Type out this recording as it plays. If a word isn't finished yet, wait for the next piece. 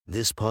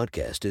This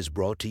podcast is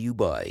brought to you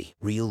by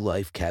Real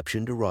Life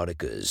Captioned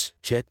Eroticas.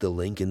 Check the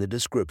link in the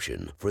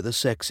description for the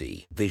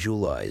sexy,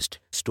 visualized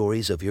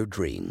stories of your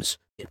dreams.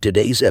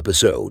 Today's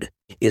episode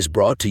is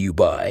brought to you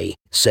by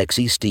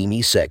Sexy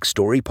Steamy Sex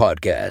Story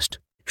Podcast.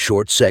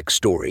 Short sex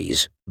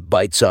stories,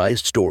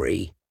 bite-sized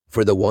story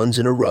for the ones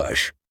in a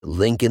rush.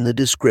 Link in the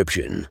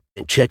description.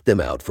 Check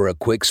them out for a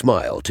quick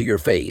smile to your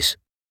face.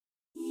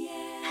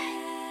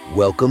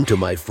 Welcome to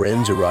my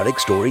friend's Erotic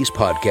Stories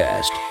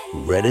podcast,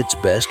 Reddit's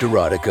Best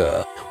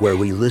Erotica, where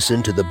we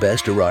listen to the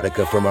best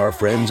erotica from our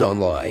friends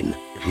online.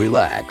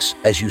 Relax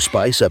as you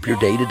spice up your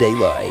day-to-day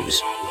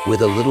lives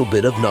with a little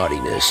bit of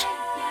naughtiness.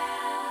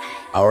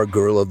 Our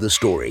girl of the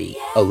story,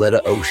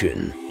 Aletta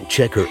Ocean.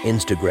 Check her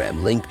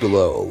Instagram linked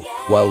below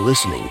while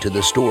listening to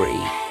the story.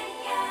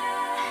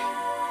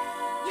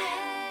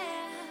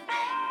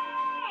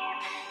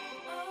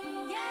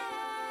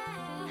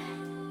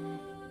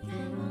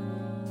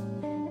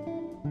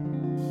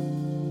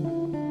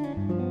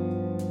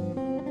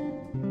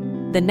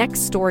 The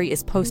next story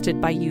is posted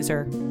by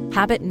user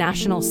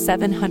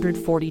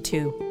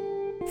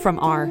HabitNational742 from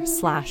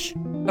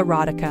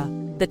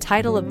r/erotica. The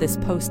title of this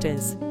post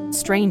is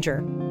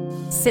Stranger.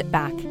 Sit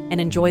back and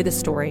enjoy the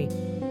story.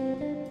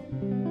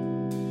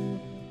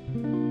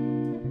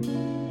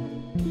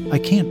 I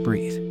can't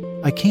breathe.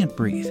 I can't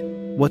breathe.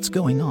 What's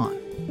going on?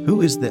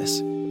 Who is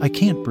this? I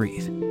can't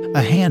breathe.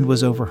 A hand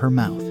was over her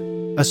mouth.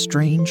 A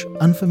strange,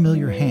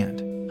 unfamiliar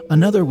hand.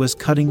 Another was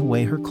cutting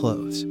away her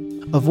clothes.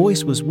 A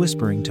voice was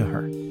whispering to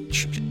her,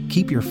 "Shh,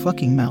 keep your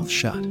fucking mouth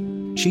shut."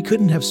 She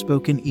couldn't have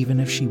spoken even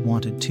if she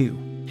wanted to.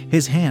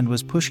 His hand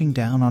was pushing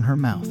down on her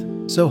mouth,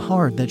 so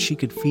hard that she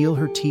could feel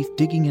her teeth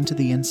digging into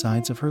the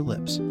insides of her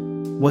lips.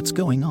 What's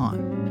going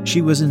on?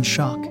 She was in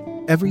shock.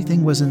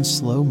 Everything was in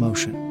slow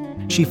motion.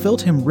 She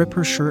felt him rip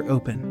her shirt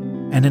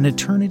open, and an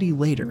eternity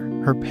later,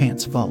 her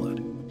pants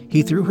followed.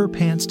 He threw her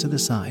pants to the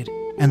side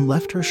and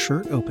left her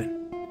shirt open.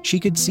 She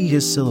could see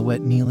his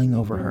silhouette kneeling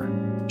over her.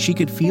 She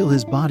could feel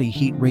his body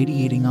heat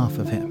radiating off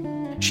of him.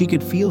 She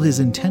could feel his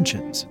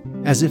intentions,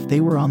 as if they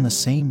were on the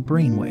same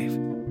brainwave.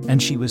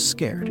 And she was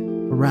scared,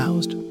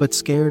 aroused, but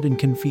scared and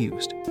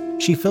confused.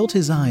 She felt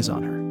his eyes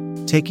on her,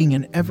 taking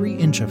in every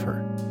inch of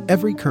her,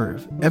 every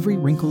curve, every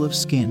wrinkle of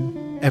skin,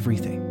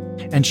 everything.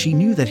 And she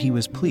knew that he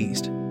was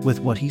pleased with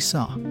what he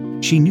saw.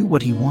 She knew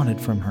what he wanted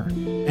from her,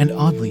 and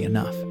oddly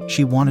enough,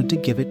 she wanted to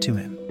give it to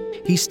him.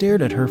 He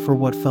stared at her for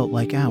what felt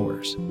like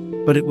hours.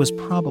 But it was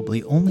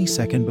probably only a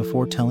second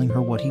before telling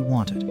her what he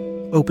wanted.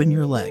 "Open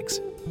your legs."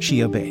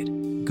 She obeyed.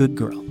 "Good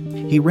girl."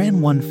 He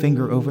ran one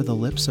finger over the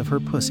lips of her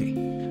pussy.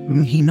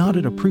 He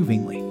nodded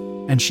approvingly,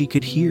 and she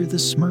could hear the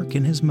smirk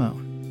in his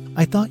moan.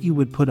 "I thought you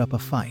would put up a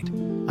fight.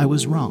 I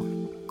was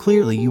wrong.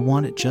 Clearly you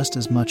want it just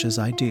as much as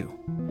I do."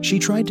 She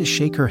tried to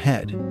shake her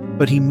head,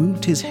 but he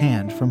moved his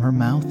hand from her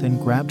mouth and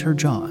grabbed her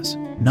jaws,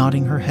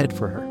 nodding her head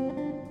for her,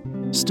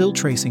 still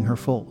tracing her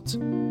folds.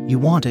 "You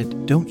want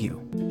it, don't you?"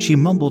 She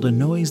mumbled a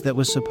noise that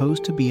was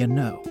supposed to be a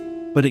no,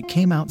 but it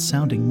came out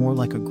sounding more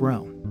like a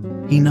groan.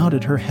 He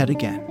nodded her head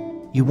again.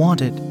 "You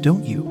want it,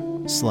 don't you,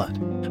 slut?"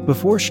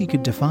 Before she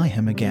could defy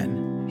him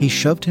again, he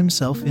shoved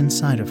himself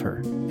inside of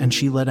her, and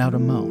she let out a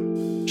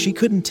moan. She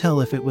couldn't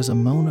tell if it was a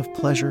moan of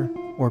pleasure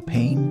or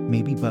pain,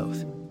 maybe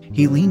both.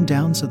 He leaned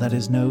down so that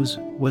his nose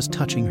was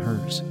touching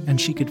hers, and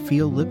she could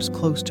feel lips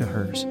close to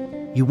hers.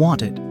 "You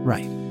want it,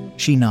 right?"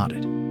 She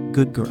nodded.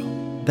 "Good girl.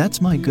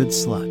 That's my good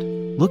slut.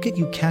 Look at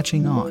you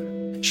catching on."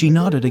 She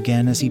nodded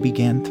again as he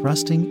began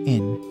thrusting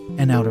in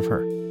and out of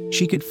her.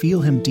 She could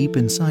feel him deep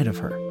inside of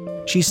her.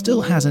 She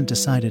still hasn't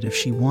decided if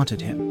she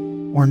wanted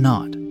him or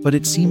not, but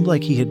it seemed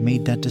like he had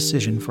made that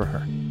decision for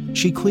her.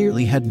 She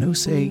clearly had no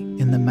say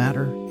in the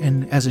matter,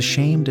 and as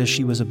ashamed as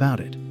she was about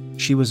it,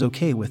 she was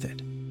okay with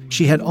it.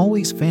 She had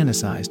always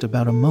fantasized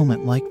about a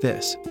moment like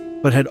this,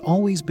 but had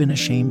always been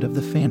ashamed of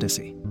the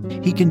fantasy.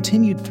 He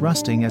continued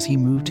thrusting as he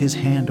moved his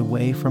hand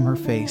away from her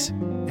face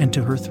and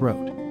to her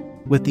throat.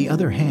 With the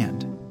other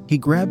hand, he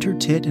grabbed her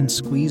tit and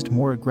squeezed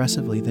more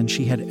aggressively than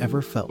she had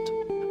ever felt.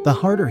 The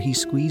harder he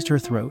squeezed her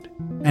throat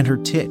and her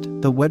tit,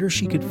 the wetter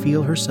she could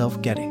feel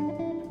herself getting.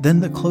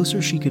 Then the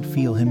closer she could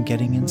feel him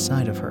getting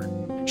inside of her.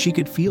 She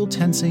could feel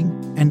tensing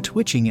and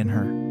twitching in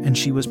her, and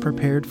she was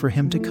prepared for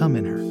him to come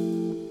in her.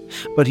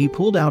 But he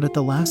pulled out at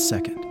the last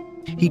second.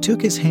 He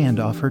took his hand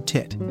off her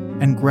tit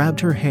and grabbed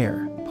her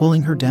hair,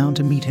 pulling her down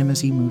to meet him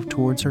as he moved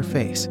towards her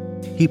face.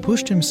 He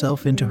pushed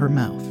himself into her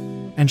mouth,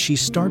 and she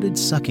started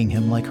sucking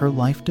him like her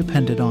life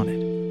depended on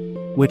it,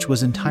 which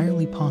was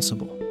entirely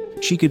possible.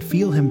 She could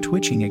feel him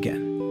twitching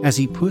again as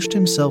he pushed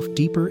himself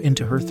deeper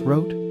into her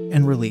throat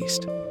and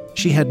released.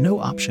 She had no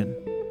option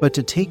but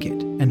to take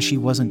it, and she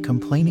wasn't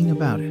complaining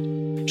about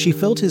it. She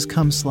felt his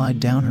cum slide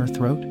down her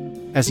throat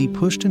as he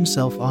pushed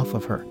himself off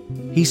of her.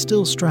 He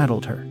still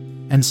straddled her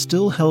and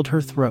still held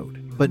her throat,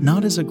 but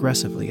not as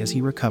aggressively as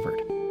he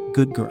recovered.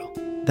 "Good girl.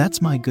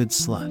 That's my good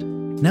slut."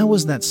 Now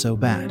was that so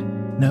bad?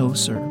 No,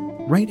 sir.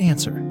 Right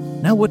answer.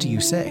 Now what do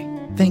you say?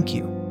 "Thank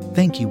you."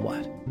 "Thank you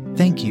what?"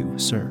 "Thank you,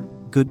 sir.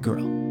 Good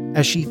girl."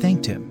 As she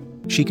thanked him,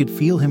 she could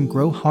feel him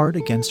grow hard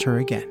against her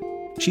again.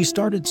 She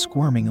started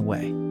squirming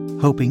away,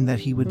 hoping that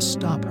he would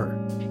stop her.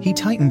 He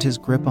tightened his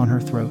grip on her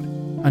throat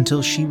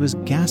until she was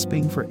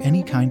gasping for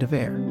any kind of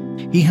air.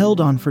 He held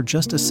on for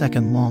just a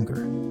second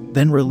longer,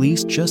 then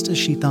released just as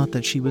she thought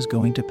that she was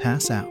going to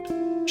pass out.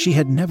 She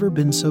had never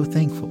been so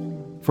thankful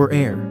for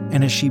air,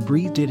 and as she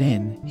breathed it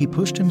in, he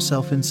pushed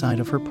himself inside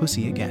of her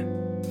pussy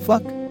again.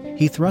 Fuck!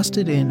 He thrust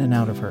it in and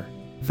out of her,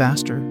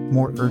 faster,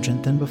 more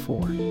urgent than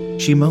before.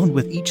 She moaned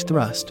with each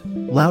thrust,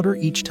 louder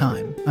each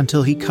time,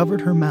 until he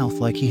covered her mouth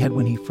like he had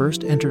when he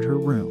first entered her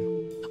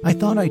room. I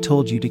thought I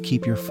told you to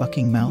keep your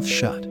fucking mouth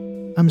shut.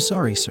 I'm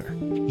sorry, sir.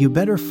 You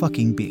better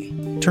fucking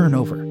be. Turn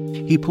over.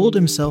 He pulled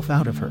himself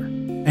out of her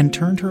and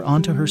turned her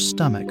onto her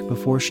stomach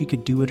before she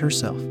could do it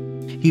herself.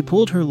 He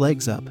pulled her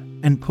legs up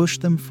and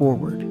pushed them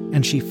forward,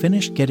 and she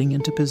finished getting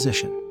into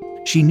position.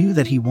 She knew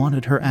that he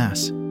wanted her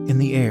ass in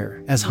the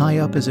air, as high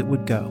up as it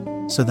would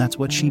go, so that's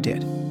what she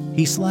did.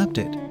 He slapped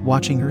it,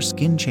 watching her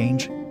skin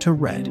change to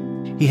red.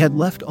 He had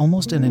left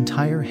almost an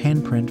entire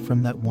handprint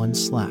from that one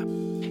slap.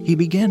 He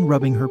began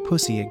rubbing her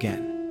pussy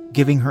again,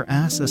 giving her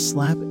ass a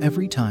slap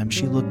every time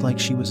she looked like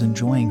she was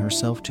enjoying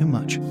herself too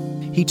much.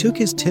 He took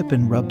his tip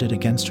and rubbed it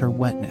against her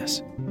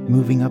wetness,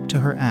 moving up to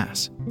her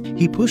ass.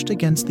 He pushed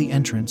against the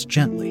entrance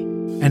gently,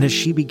 and as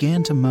she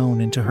began to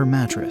moan into her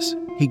mattress,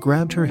 he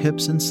grabbed her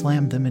hips and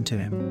slammed them into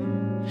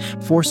him,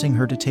 forcing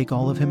her to take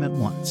all of him at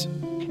once.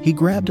 He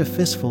grabbed a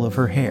fistful of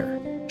her hair,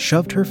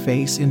 shoved her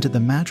face into the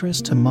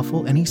mattress to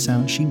muffle any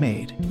sound she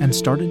made, and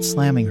started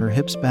slamming her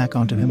hips back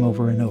onto him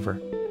over and over.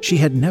 She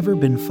had never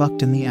been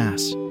fucked in the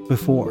ass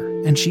before,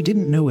 and she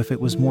didn't know if it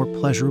was more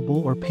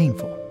pleasurable or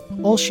painful.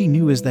 All she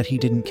knew is that he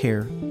didn't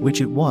care which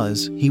it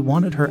was. He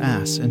wanted her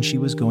ass, and she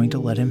was going to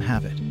let him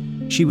have it.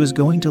 She was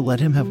going to let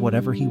him have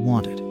whatever he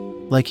wanted.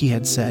 Like he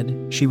had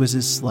said, she was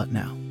his slut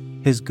now,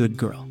 his good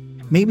girl.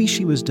 Maybe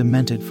she was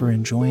demented for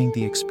enjoying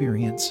the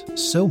experience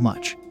so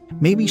much.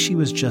 Maybe she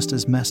was just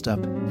as messed up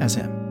as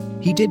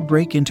him. He did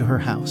break into her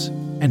house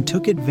and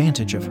took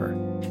advantage of her,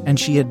 and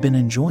she had been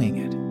enjoying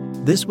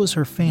it. This was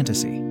her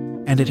fantasy,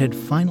 and it had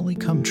finally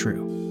come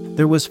true.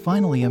 There was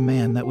finally a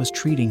man that was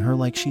treating her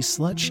like she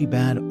slut she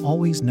bad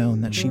always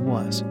known that she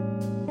was.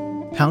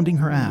 Pounding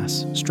her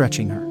ass,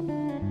 stretching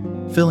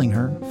her, filling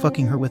her,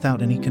 fucking her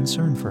without any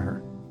concern for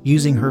her,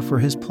 using her for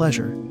his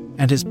pleasure,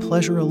 and his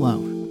pleasure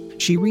alone.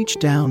 She reached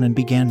down and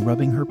began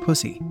rubbing her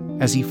pussy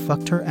as he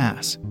fucked her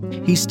ass.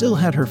 He still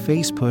had her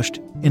face pushed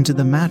into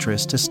the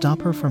mattress to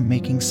stop her from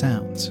making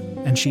sounds,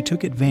 and she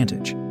took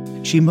advantage.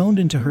 She moaned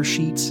into her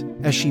sheets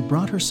as she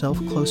brought herself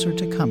closer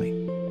to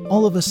coming.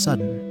 All of a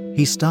sudden,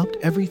 he stopped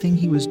everything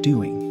he was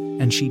doing,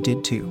 and she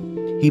did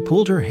too. He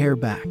pulled her hair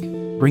back,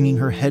 bringing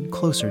her head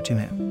closer to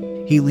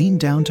him. He leaned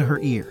down to her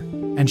ear,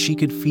 and she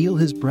could feel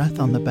his breath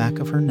on the back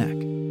of her neck.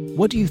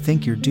 What do you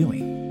think you're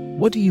doing?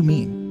 What do you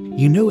mean?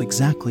 You know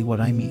exactly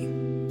what I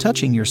mean.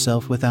 Touching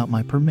yourself without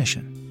my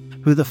permission.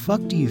 Who the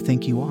fuck do you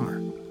think you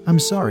are? I'm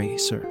sorry,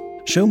 sir.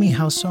 Show me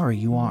how sorry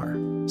you are,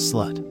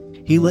 slut.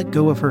 He let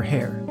go of her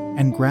hair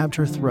and grabbed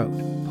her throat,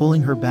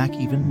 pulling her back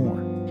even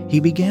more. He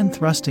began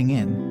thrusting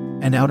in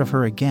and out of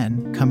her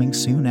again, coming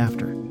soon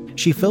after.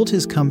 She felt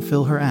his cum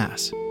fill her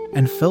ass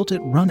and felt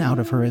it run out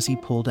of her as he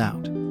pulled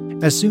out.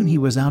 As soon he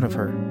was out of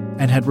her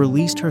and had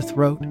released her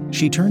throat,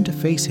 she turned to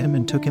face him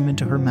and took him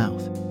into her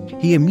mouth.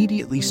 He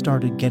immediately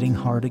started getting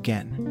hard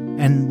again,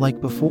 and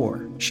like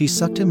before, she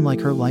sucked him like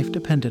her life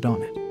depended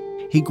on it.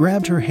 He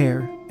grabbed her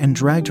hair and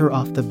dragged her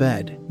off the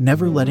bed,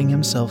 never letting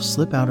himself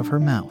slip out of her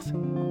mouth.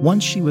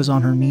 Once she was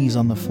on her knees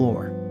on the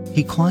floor,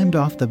 he climbed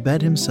off the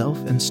bed himself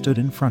and stood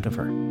in front of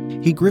her.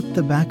 He gripped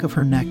the back of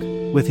her neck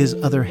with his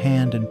other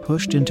hand and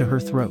pushed into her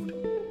throat,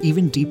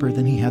 even deeper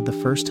than he had the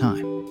first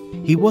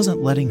time. He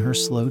wasn't letting her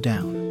slow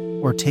down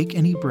or take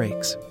any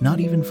breaks, not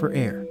even for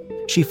air.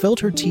 She felt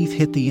her teeth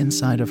hit the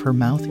inside of her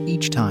mouth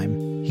each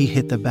time he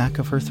hit the back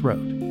of her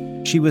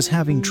throat. She was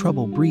having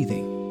trouble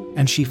breathing,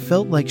 and she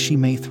felt like she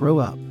may throw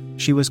up.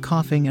 She was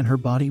coughing and her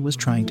body was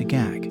trying to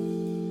gag.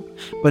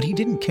 But he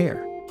didn't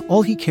care.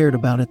 All he cared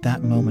about at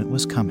that moment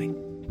was coming.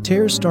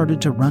 Tears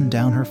started to run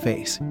down her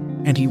face,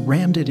 and he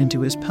rammed it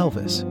into his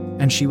pelvis,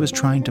 and she was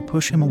trying to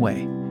push him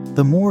away.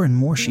 The more and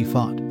more she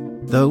fought,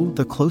 though,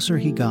 the closer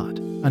he got,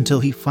 until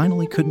he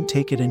finally couldn't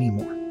take it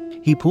anymore.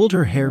 He pulled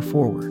her hair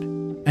forward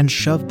and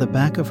shoved the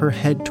back of her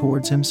head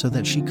towards him so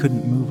that she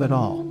couldn't move at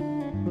all,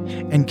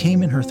 and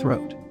came in her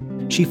throat.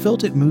 She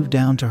felt it move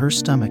down to her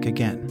stomach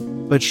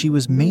again, but she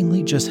was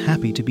mainly just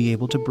happy to be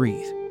able to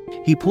breathe.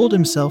 He pulled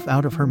himself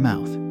out of her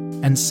mouth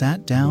and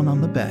sat down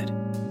on the bed.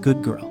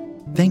 Good girl.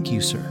 Thank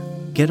you, sir.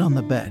 Get on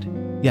the bed.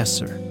 Yes,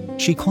 sir.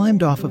 She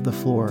climbed off of the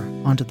floor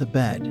onto the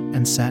bed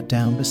and sat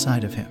down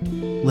beside of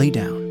him. Lay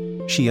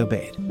down. She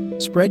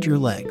obeyed. Spread your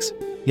legs.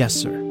 Yes,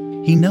 sir.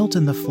 He knelt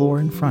in the floor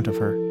in front of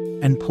her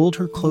and pulled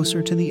her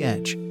closer to the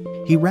edge.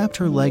 He wrapped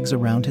her legs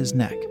around his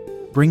neck,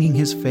 bringing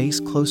his face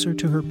closer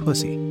to her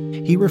pussy.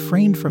 He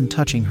refrained from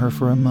touching her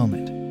for a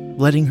moment,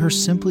 letting her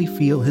simply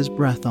feel his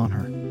breath on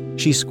her.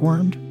 She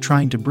squirmed,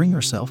 trying to bring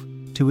herself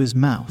to his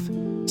mouth.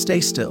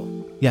 Stay still.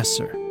 Yes,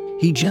 sir.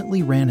 He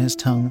gently ran his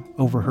tongue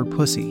over her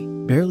pussy,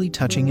 barely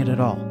touching it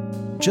at all.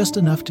 just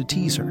enough to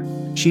tease her.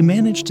 She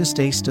managed to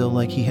stay still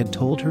like he had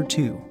told her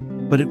to,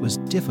 but it was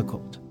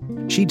difficult.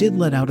 She did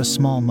let out a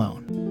small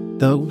moan,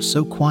 though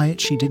so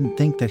quiet she didn't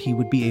think that he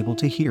would be able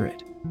to hear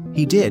it.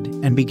 He did,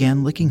 and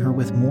began licking her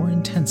with more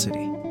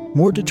intensity,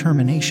 more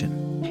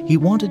determination. He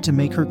wanted to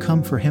make her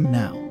come for him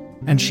now,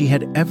 and she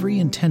had every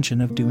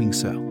intention of doing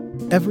so.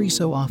 Every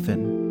so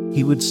often,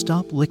 he would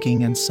stop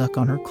licking and suck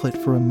on her clit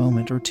for a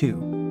moment or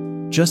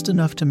two, just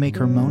enough to make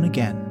her moan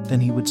again,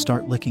 then he would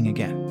start licking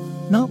again.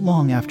 Not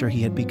long after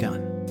he had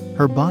begun,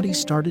 her body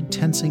started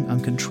tensing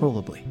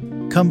uncontrollably.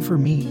 "Come for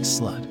me,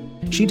 slut."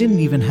 She didn't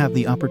even have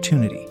the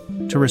opportunity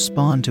to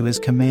respond to his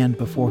command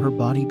before her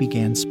body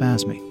began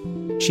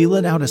spasming. She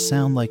let out a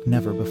sound like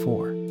never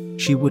before.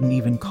 She wouldn't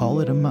even call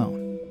it a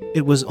moan.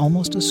 It was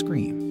almost a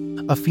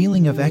scream. A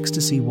feeling of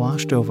ecstasy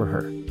washed over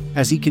her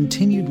as he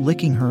continued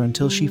licking her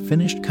until she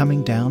finished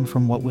coming down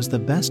from what was the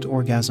best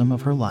orgasm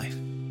of her life.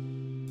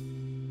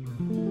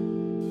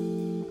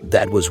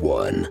 That was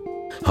one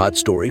hot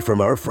story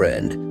from our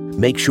friend.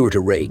 Make sure to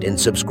rate and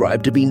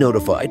subscribe to be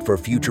notified for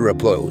future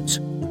uploads.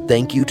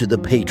 Thank you to the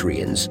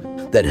Patreons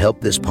that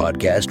help this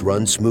podcast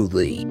run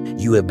smoothly.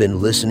 You have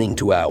been listening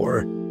to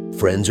our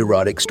Friends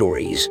Erotic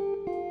Stories.